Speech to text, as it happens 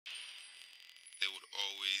there would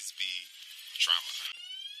always be drama.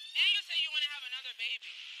 And you say you want to have another baby.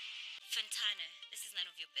 Fantana, this is none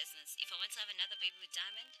of your business. If I want to have another baby with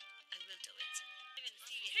Diamond, I will do it.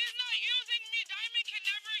 He's not using me. Diamond can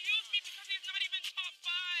never use me because he's not even top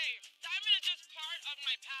 5. Diamond is just part of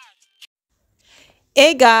my past.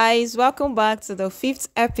 Hey guys, welcome back to the 5th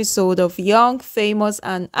episode of Young, Famous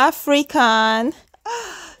and African.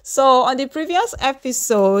 So on the previous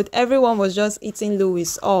episode, everyone was just eating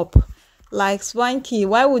Louis up. Like, Swanky,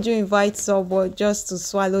 why would you invite someone just to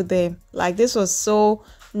swallow them? Like, this was so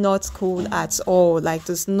not cool at all. Like,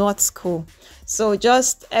 this not cool. So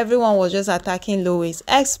just everyone was just attacking Louis,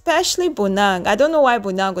 especially Bonang. I don't know why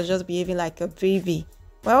Bonang was just behaving like a baby.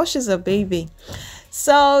 Well, she's a baby.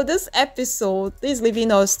 So this episode is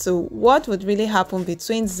leaving us to what would really happen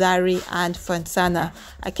between Zari and Fantana.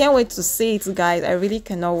 I can't wait to see it, guys. I really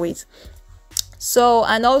cannot wait. So,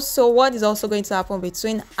 and also what is also going to happen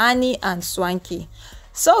between Annie and Swanky.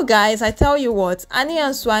 So guys, I tell you what, Annie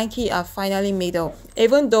and Swanky are finally made up,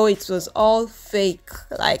 even though it was all fake,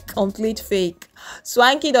 like complete fake.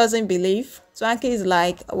 Swanky doesn't believe. Swanky is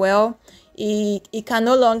like, well, he can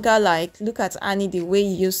no longer like look at Annie the way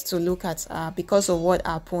he used to look at her because of what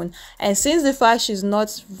happened. And since the fact she's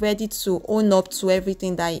not ready to own up to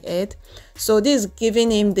everything that he had, so this is giving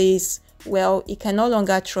him this, well, he can no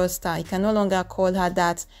longer trust her. He can no longer call her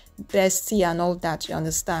that bestie and all that, you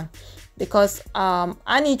understand? Because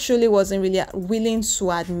Annie truly wasn't really willing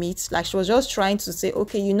to admit, like she was just trying to say,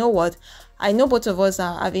 okay, you know what, I know both of us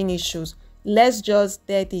are having issues, let's just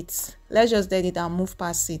dead it and move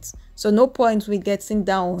past it. So no point with getting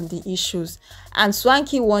down on the issues. And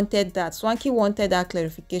Swanky wanted that. Swanky wanted that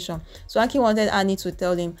clarification. Swanky wanted Annie to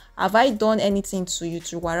tell him, have I done anything to you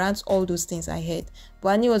to warrant all those things I heard? But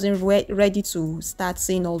Annie wasn't ready to start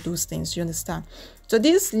saying all those things, you understand? So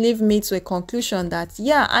this leads me to a conclusion that,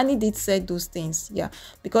 yeah, Annie did say those things. Yeah,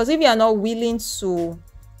 because if you are not willing to,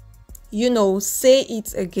 you know, say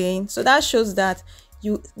it again, so that shows that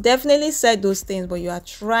you definitely said those things, but you are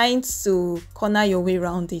trying to corner your way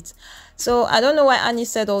around it. So I don't know why Annie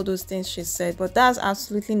said all those things she said, but that's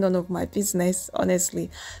absolutely none of my business, honestly.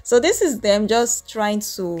 So this is them just trying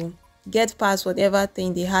to get past whatever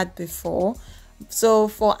thing they had before. So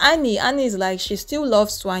for Annie is like, she still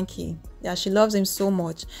loves Swanky. Yeah, she loves him so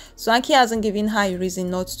much. Swanky hasn't given her a reason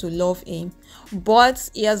not to love him, but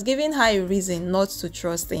he has given her a reason not to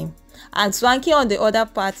trust him. And Swanky on the other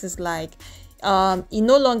part is like, he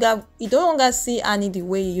no longer see Annie the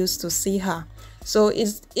way he used to see her. So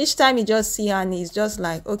it's each time he just see Annie, it's just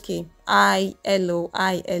like, okay, hello,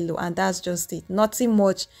 and that's just it. Nothing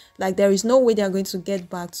much. Like, there is no way they're going to get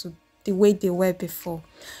back to the way they were before.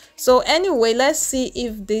 So anyway, let's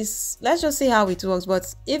just see how it works.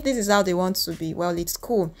 But if this is how they want to be, well, it's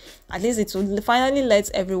cool. At least it will finally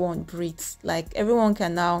let everyone breathe. Like, everyone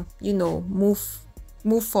can now, you know,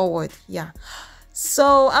 move forward. Yeah.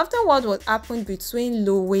 So after what happened between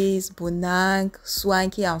Louis, Bonang,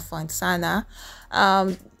 Swanky and Fantana,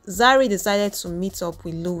 Zari decided to meet up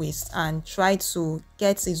with Louis and try to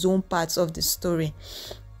get his own parts of the story.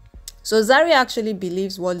 So Zari actually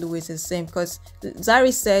believes what Louis is saying, because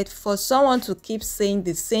Zari said for someone to keep saying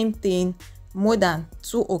the same thing more than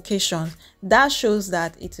 2 occasions, that shows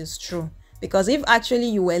that it is true. Because if actually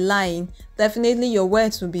you were lying, definitely your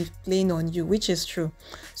words will be playing on you, which is true.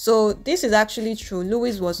 So this is actually true.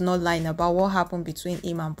 Louis was not lying about what happened between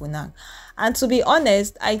him and Bonang. And to be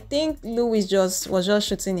honest, I think Louis was just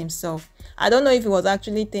shooting himself. I don't know if he was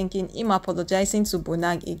actually thinking him apologizing to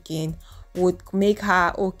Bonang again would make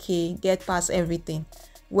her okay, get past everything.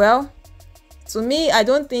 Well, to me, I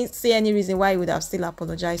don't see any reason why he would have still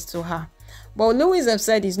apologized to her. But Louis have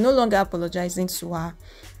said he's no longer apologizing to her.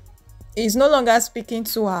 He's no longer speaking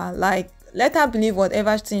to her. Like, let her believe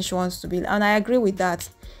whatever thing she wants to be. And I agree with that.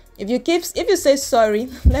 If you say sorry,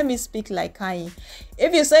 let me speak like Kanye.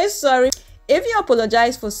 If you say sorry, if you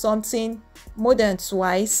apologize for something more than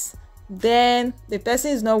twice, then the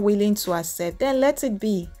person is not willing to accept, then let it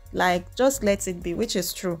be. Like, just let it be, which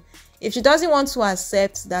is true. If she doesn't want to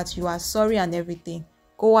accept that you are sorry and everything,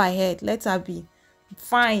 go ahead, let her be.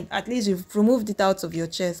 Fine, at least you've removed it out of your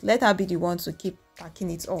chest. Let her be the one to keep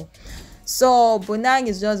packing it all. So Bonang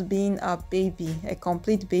is just being a baby, a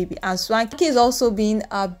complete baby, and Swanky is also being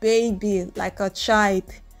a baby, like a child.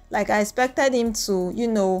 Like, I expected him to, you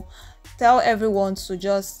know, tell everyone to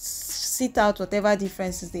just sit out whatever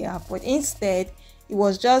differences they have, but instead he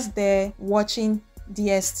was just there watching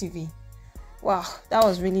DSTV. Wow, that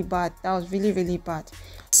was really bad. That was really, really bad.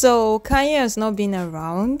 So Kanye has not been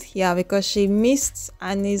around, yeah, because she missed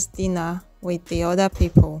Annie's dinner with the other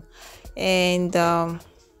people. And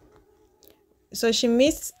so she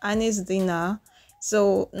missed Annie's dinner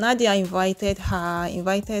So Nadia invited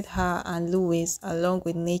her and Louis along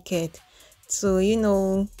with Naked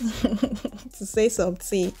to, to say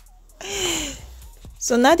something.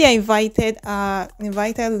 So Nadia invited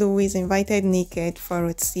Louis, invited Naked for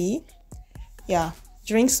a tea. Yeah,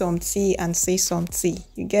 drink some tea and say some tea.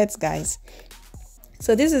 You get, guys?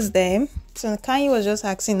 So this is them. So Kanye was just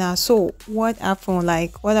asking her, so what happened?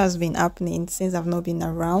 Like, what has been happening since I've not been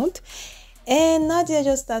around? And Nadia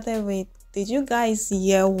just started with, did you guys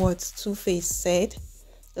hear what Two-Face said?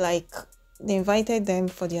 Like, they invited them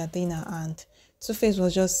for their dinner and Two-Face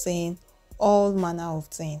was just saying all manner of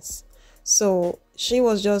things. So she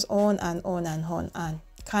was just on and on and on, and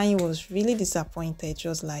Kanye was really disappointed,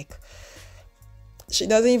 just like, she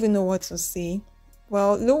doesn't even know what to say.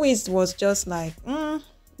 Well, Louis was just like,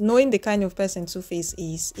 knowing the kind of person Two-Face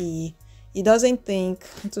is, he doesn't think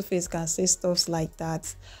Two-Face can say stuff like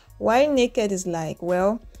that. While Naked is like,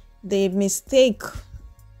 well, the mistake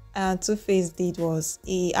Two-Face did was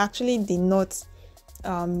he actually did not,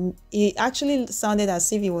 he actually sounded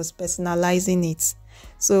as if he was personalizing it.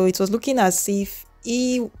 So it was looking as if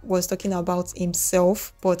he was talking about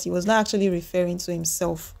himself, but he was not actually referring to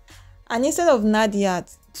himself. And instead of Nadia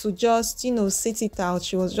to just, sit it out,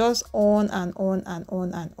 she was just on and on and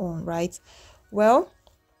on and on, right? Well,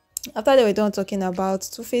 after they were done talking about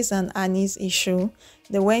Two-Face and Annie's issue,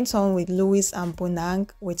 they went on with Louis and Bonang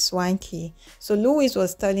with Swanky. So Louis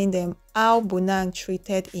was telling them how Bonang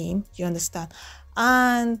treated him, you understand?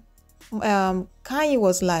 And Kanye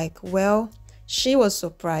was like, well, she was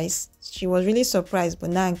surprised. She was really surprised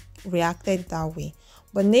Bonang reacted that way.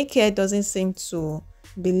 But Naked doesn't seem to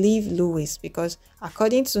believe Louis, because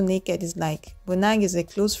according to Naked, it's like Bonang is a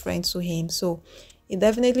close friend to him, so he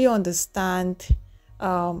definitely understands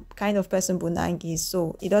kind of person Bonang is,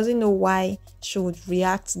 so he doesn't know why she would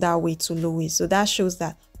react that way to Louis. So that shows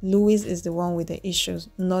that Louis is the one with the issues,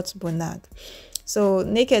 not Bonang. So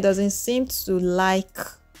Naked doesn't seem to like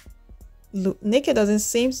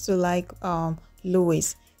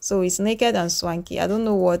Louis. So it's Naked and Swanky. I don't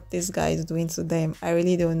know what this guy is doing to them. I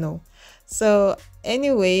really don't know. So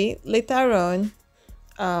anyway, later on,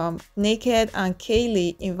 Naked and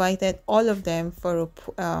Kaylee invited all of them for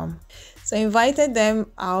invited them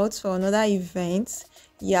out for another event.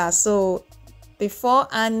 Yeah, so before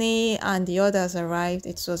Annie and the others arrived,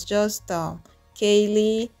 it was just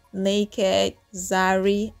Kaylee, Naked,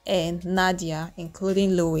 Zari, and Nadia,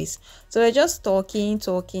 including Louis. So we're just talking.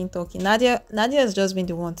 Nadia has just been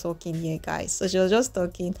the one talking here, guys. So she was just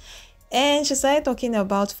talking, and she started talking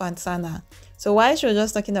about Fantana. So while she was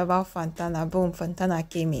just talking about Fantana, boom, Fantana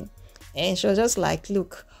came in, and she was just like,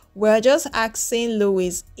 look, we're just asking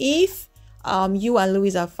Louis if you and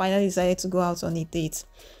Louis have finally decided to go out on a date.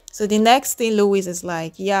 So the next thing Louis is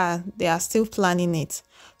like, yeah, they are still planning it.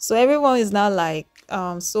 So everyone is now like,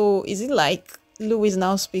 so is it like Louis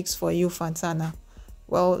now speaks for you, Fantana?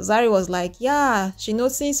 Well, Zari was like, yeah, she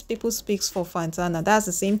noticed people speaks for Fantana. That's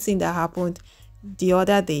the same thing that happened the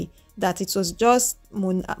other day, that it was just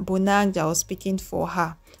Bonang that was speaking for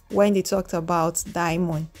her when they talked about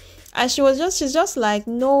Diamond. And she's just like,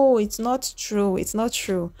 no, it's not true. It's not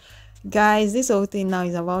true. Guys, this whole thing now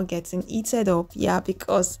is about getting heated up. Yeah,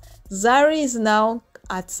 because Zari is now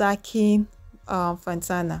attacking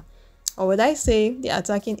Fantana. Or would I say they're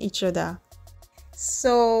attacking each other?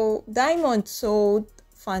 So Diamond told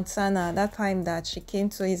Fantana that time that she came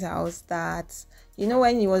to his house that,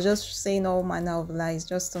 when he was just saying all manner of lies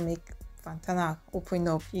just to make Fantana open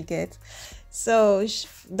up, you get. So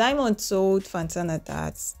Diamond told Fantana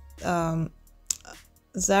that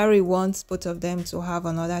Zari wants both of them to have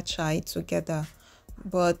another child together,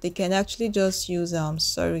 but they can actually just use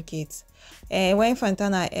surrogates. And when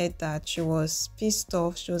Fantana heard that, she was pissed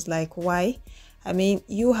off. She was like, why? I mean,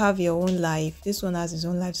 you have your own life, this one has his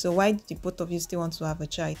own life, so why do both of you still want to have a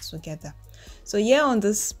child together? So here on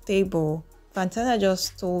this table, Fantana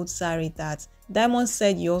just told Zari that Diamond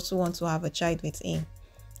said you also want to have a child with him.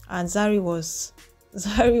 And Zari was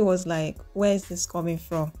like, where is this coming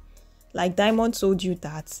from? Like, Diamond told you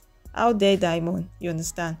that. How dare Diamond? You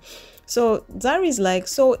understand? So Zari is like,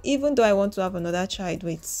 so even though I want to have another child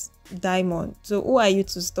with Diamond, so who are you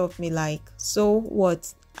to stop me? Like, so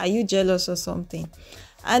what? Are you jealous or something?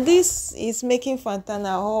 And this is making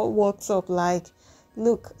Fantana all worked up, like,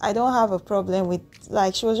 look, I don't have a problem with,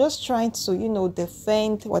 like, she was just trying to,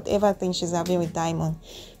 defend whatever thing she's having with Diamond.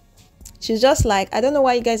 She's just like, I don't know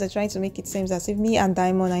why you guys are trying to make it seem as if me and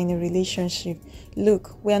Diamond are in a relationship.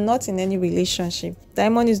 Look, we are not in any relationship.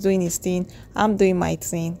 Diamond is doing his thing, I'm doing my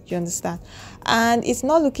thing, you understand? And it's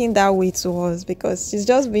not looking that way to us because she's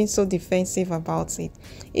just being so defensive about it.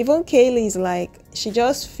 Even Kaylee is like, she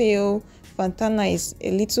just feel Fantana is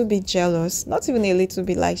a little bit jealous. Not even a little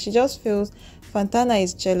bit, like she just feels Fantana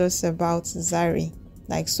is jealous about Zari.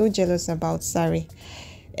 Like so jealous about Zari.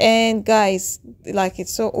 And guys, like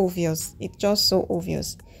it's so obvious. It's just so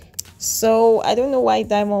obvious. So I don't know why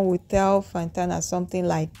Diamond would tell Fantana something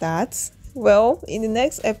like that. Well, in the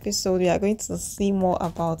next episode, we are going to see more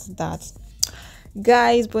about that.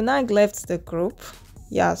 Guys, Bonang left the group.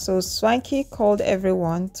 Yeah, so Swanky called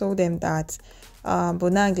everyone, told them that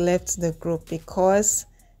Bonang left the group because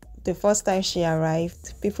the first time she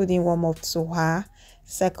arrived, people didn't warm up to her.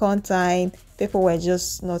 Second time, people were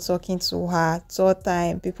just not talking to her. Third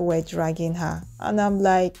time, people were dragging her. And I'm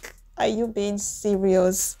like, are you being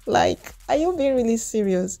serious? Like, are you being really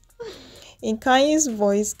serious? In Kanye's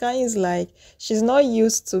voice, Kanye's like, she's not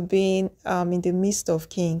used to being in the midst of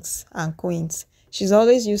kings and queens. She's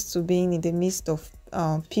always used to being in the midst of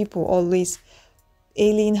people always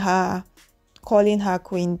ailing her, calling her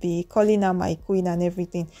queen bee, calling her my queen and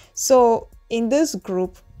everything. So in this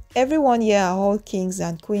group, everyone here are all kings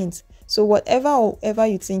and queens. So whatever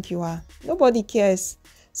you think you are, nobody cares.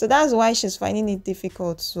 So that's why she's finding it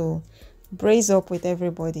difficult to brace up with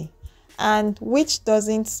everybody. And which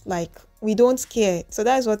doesn't, like, we don't care. So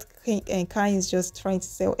that's what Kanye is just trying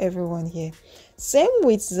to tell everyone here. Same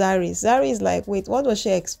with Zari. Zari is like, wait, what was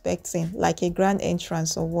she expecting? Like a grand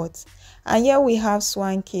entrance or what? And here we have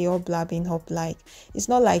Swanky or blabbing up. Like, it's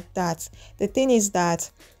not like that. The thing is that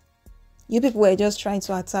you people were just trying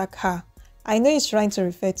to attack her. I know he's trying to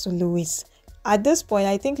refer to Louis. At this point,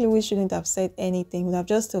 I think Louis shouldn't have said anything. He would have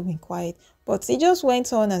just still been quiet. But he just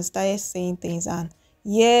went on and started saying things. And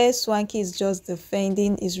yes, Swanky is just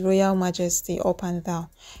defending His Royal Majesty up and down.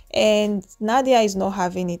 And Nadia is not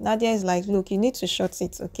having it. Nadia is like, look, you need to shut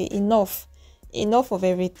it, okay? Enough. Enough of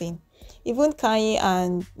everything. Even Kanye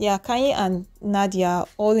and Nadia are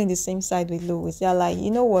all in the same side with Louis. They're like,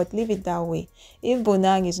 you know what? Leave it that way. If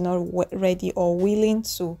Bonang is not ready or willing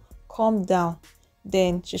to calm down,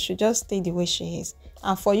 then she should just stay the way she is.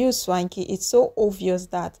 And for you, Swanky, it's so obvious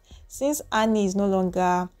that since Annie is no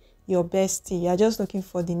longer your bestie, you're just looking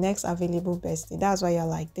for the next available bestie. That's why you're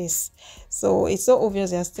like this. So it's so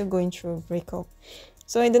obvious you're still going through a breakup.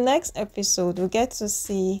 So in the next episode, we'll get to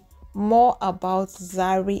see more about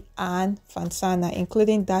Zari and Fantana,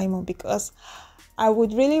 including Diamond, because I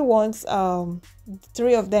would really want the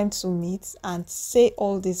three of them to meet and say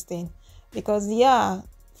all these things. Because yeah,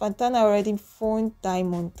 Fantana already phoned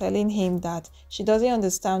Diamond telling him that she doesn't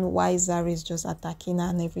understand why Zari is just attacking her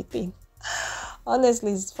and everything.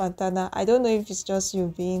 Honestly, it's Fantana. I don't know if it's just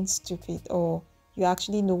you being stupid or you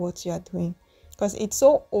actually know what you are doing. Because it's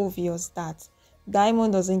so obvious that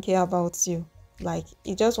Diamond doesn't care about you. Like,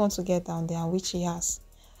 he just wants to get down there, which he has.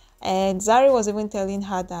 And Zari was even telling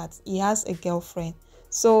her that he has a girlfriend.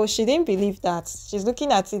 So she didn't believe that. She's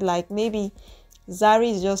looking at it like maybe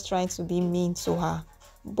Zari is just trying to be mean to her.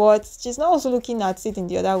 But she's not also looking at it in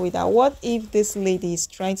the other way, that what if this lady is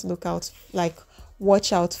trying to look out, like,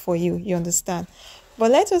 watch out for you, you understand?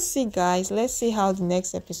 But let us see, guys. Let's see how the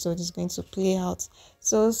next episode is going to play out.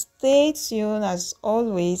 So stay tuned as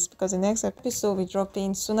always, because the next episode will drop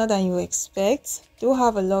in sooner than you expect. Do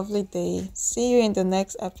have a lovely day. See you in the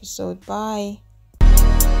next episode. Bye.